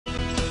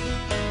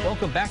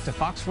Welcome back to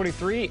Fox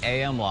 43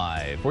 AM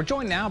Live. We're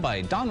joined now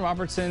by Dawn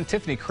Robertson,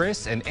 Tiffany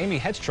Chris, and Amy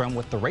Hedstrom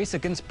with the Race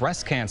Against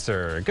Breast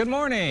Cancer. Good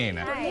morning.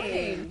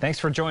 Hi. Thanks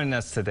for joining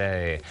us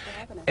today.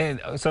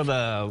 And so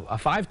the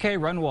 5K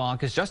run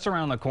walk is just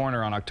around the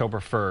corner on October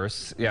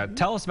 1st. Yeah,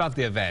 tell us about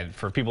the event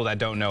for people that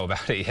don't know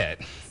about it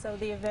yet. So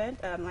the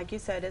event, like you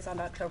said, is on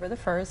October the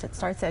 1st. It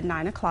starts at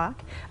 9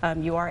 o'clock.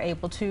 You are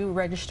able to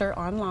register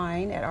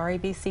online at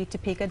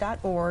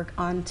rabctopeka.org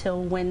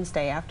until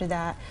Wednesday. After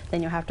that,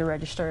 then you'll have to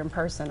register in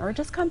person or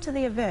just come to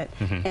the event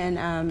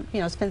and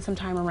you know, spend some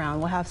time around.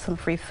 We'll have some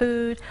free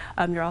food.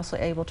 You're also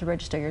able to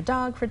register your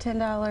dog for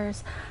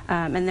 $10.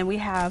 And then we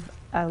have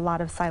a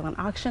lot of silent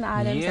auction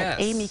items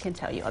that Amy can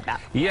tell you about.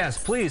 Yes,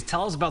 please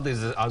tell us about these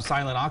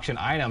silent auction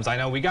items. I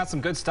know we got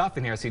some good stuff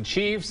in here. I see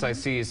Chiefs, I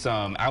see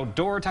some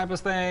outdoor type of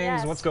things.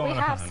 Yes, what's going on?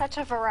 We have such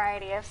a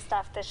variety of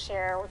stuff this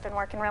year. We've been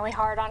working really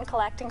hard on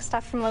collecting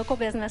stuff from local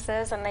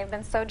businesses, and they've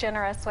been so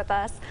generous with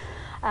us.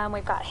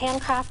 We've got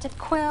handcrafted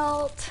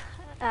quilt,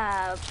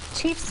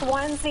 Chiefs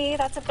onesie,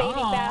 that's a baby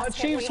basket.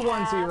 Chiefs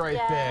onesie right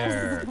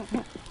there.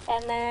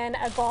 And then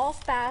a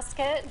golf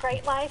basket.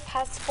 Great Life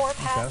has 4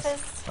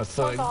 passes.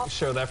 Let's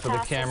show that for the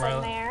camera.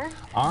 In there.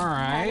 All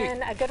right.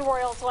 And then a Good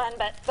Royals one,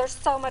 but there's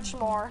so much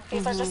more.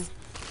 These are just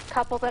a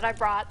couple that I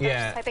brought.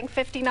 There's, I think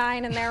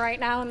 59 in there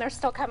right now, and they're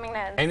still coming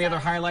in. Any other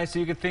highlights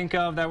that you could think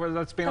of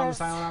that's been on the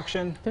silent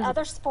auction?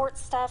 Other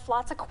sports stuff,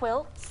 lots of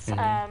quilts,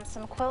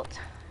 some quilt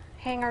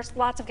hangers,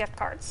 lots of gift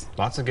cards.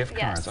 Lots of gift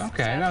cards.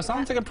 Okay, now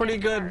sounds like a pretty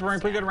good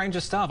range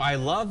of stuff. I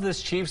love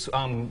this Chiefs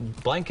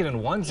blanket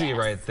and onesie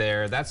right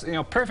there. That's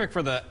perfect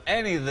for the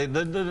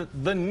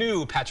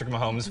new Patrick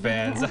Mahomes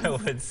fans, I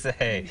would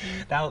say.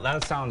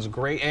 That sounds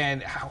great.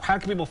 And how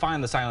can people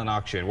find the silent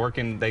auction? When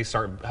can they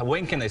start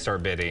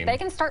bidding? They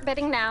can start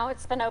bidding now.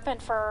 It's been open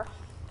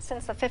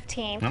since the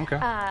 15th.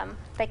 Okay.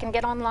 They can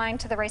get online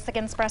to the Race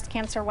Against Breast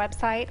Cancer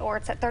website, or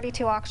it's at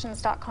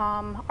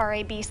 32auctions.com,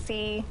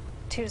 RABC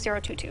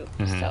 2022.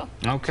 So.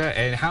 Okay,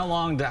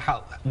 and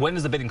when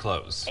does the bidding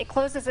close? It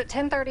closes at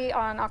 10:30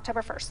 on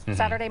October 1st,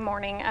 Saturday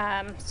morning,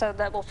 so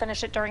that we'll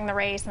finish it during the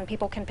race, and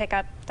people can pick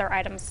up their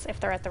items if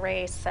they're at the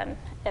race, and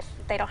if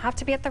they don't have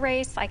to be at the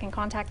race, I can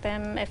contact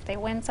them if they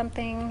win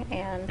something,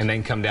 and they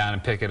can come down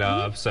and pick it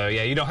up. So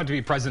yeah, you don't have to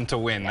be present to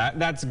win.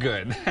 That's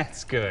good.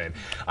 That's good.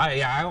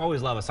 I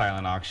always love a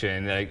silent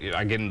auction.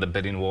 I get in the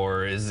bidding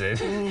wars.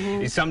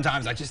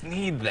 Sometimes I just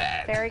need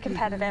that. Very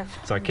competitive.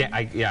 So I'm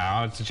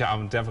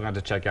definitely going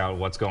to check out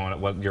what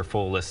your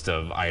full list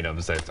of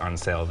items that's on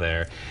sale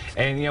there.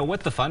 And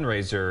with the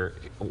fundraiser,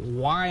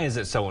 why is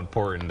it so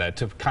important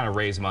to kind of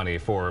raise money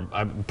for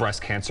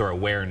breast cancer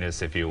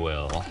awareness, if you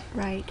will?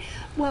 Right.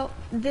 Well,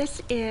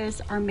 this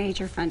is our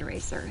major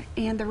fundraiser,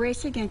 and the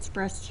Race Against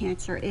Breast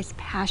Cancer is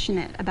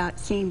passionate about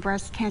seeing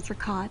breast cancer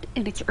caught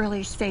in its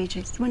early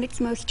stages, when it's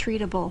most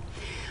treatable.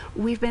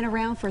 We've been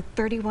around for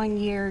 31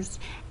 years,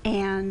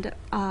 and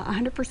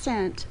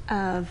 100%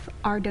 of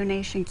our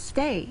donations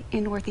stay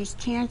in Northeast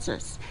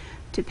Kansas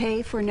to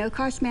pay for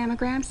no-cost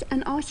mammograms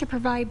and also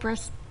provide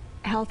breast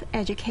health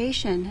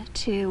education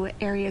to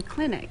area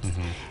clinics.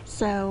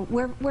 So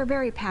we're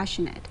very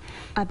passionate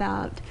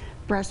about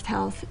breast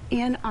health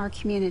in our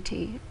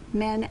community.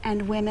 Men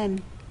and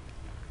women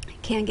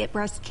can get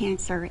breast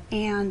cancer,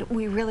 and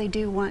we really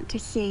do want to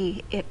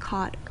see it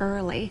caught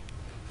early.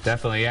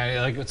 Definitely,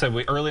 yeah. Like I said,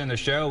 earlier in the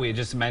show, we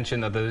just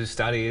mentioned that the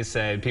studies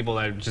said people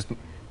that are just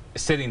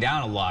sitting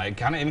down a lot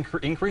kind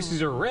of increases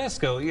your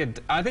risk.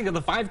 I think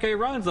the 5K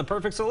run is the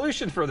perfect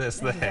solution for this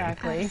thing.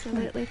 Exactly.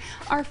 Absolutely.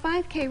 Our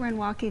 5K run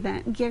walk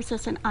event gives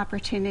us an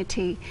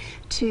opportunity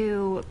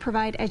to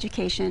provide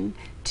education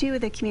to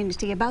the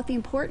community about the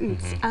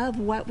importance of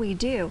what we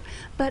do,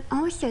 but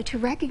also to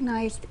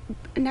recognize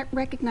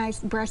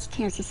breast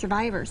cancer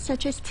survivors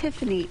such as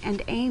Tiffany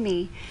and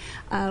Amy.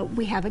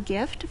 We have a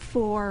gift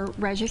for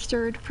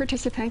registered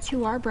participants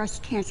who are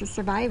breast cancer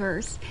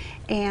survivors,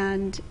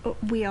 and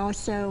we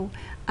also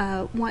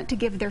want to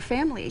give their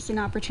families an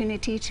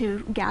opportunity to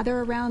gather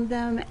around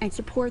them and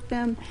support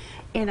them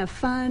in a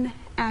fun,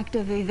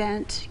 active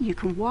event. You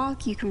can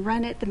walk, you can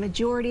run it. The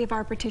majority of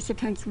our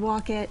participants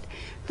walk it.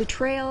 The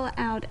trail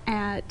out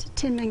at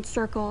Tinman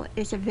Circle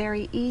is a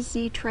very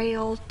easy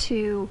trail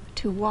to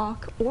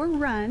walk or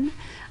run,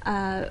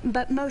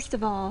 but most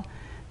of all,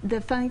 the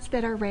funds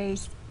that are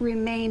raised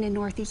remain in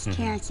Northeast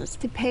Kansas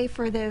to pay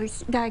for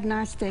those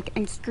diagnostic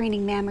and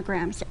screening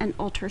mammograms and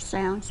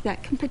ultrasounds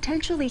that can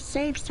potentially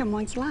save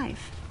someone's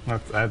life.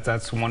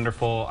 That's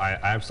wonderful. I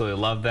absolutely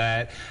love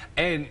that.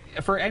 And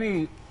for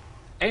anything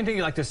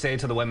you'd like to say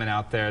to the women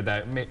out there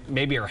that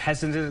maybe are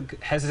hesitant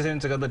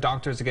to go to the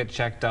doctors to get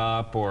checked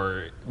up,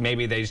 or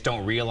maybe they just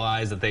don't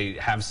realize that they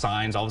have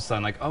signs all of a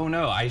sudden like, oh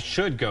no, I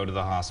should go to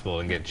the hospital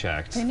and get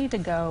checked? They need to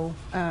go.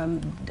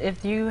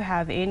 If you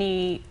have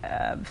any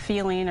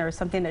feeling or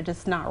something that's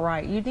just not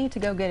right, you need to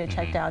go get it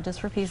checked out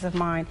just for peace of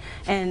mind,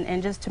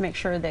 and just to make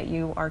sure that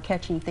you are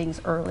catching things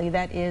early.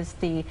 That is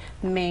the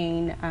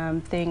main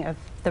thing of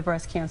the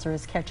breast cancer,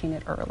 is catching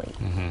it early.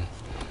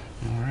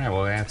 All right,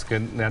 well, that's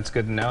good. That's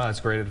good to know. That's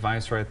great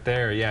advice right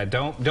there. Yeah,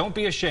 don't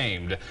be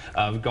ashamed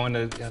of going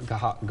to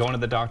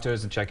the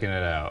doctors and checking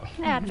it out.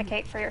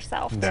 Advocate for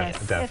yourself.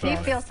 Definitely. If you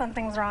feel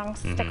something's wrong,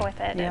 stick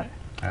with it. Yep.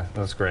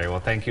 That's great. Well,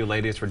 thank you,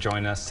 ladies, for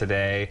joining us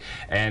today.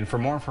 And for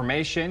more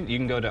information, you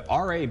can go to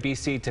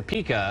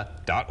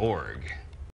rabctopeka.org.